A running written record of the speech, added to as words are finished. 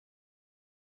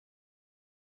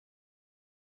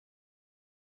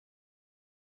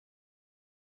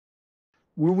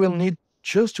we will need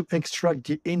just to extract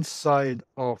the inside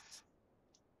of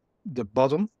the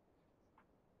bottom.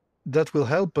 That will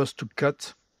help us to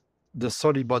cut the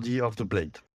solid body of the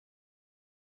blade.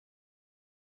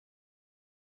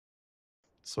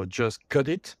 So just cut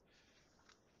it.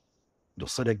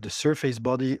 Select the surface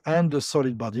body and the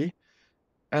solid body,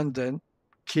 and then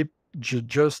keep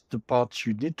just the parts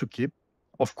you need to keep.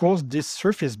 Of course, this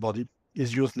surface body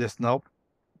is useless now,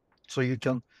 so you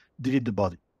can delete the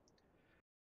body.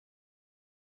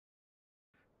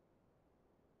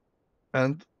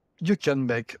 And you can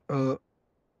make a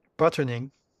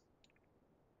patterning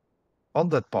on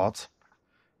that part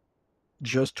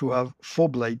just to have 4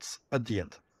 blades at the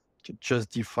end.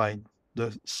 Just define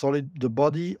the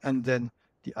body and then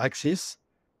the axis,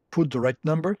 put the right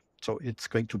number. So it's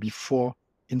going to be 4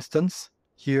 instance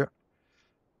here.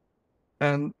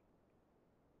 And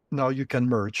now you can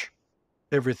merge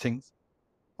everything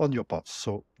on your parts.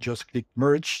 So just click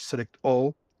merge, select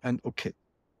all, and OK.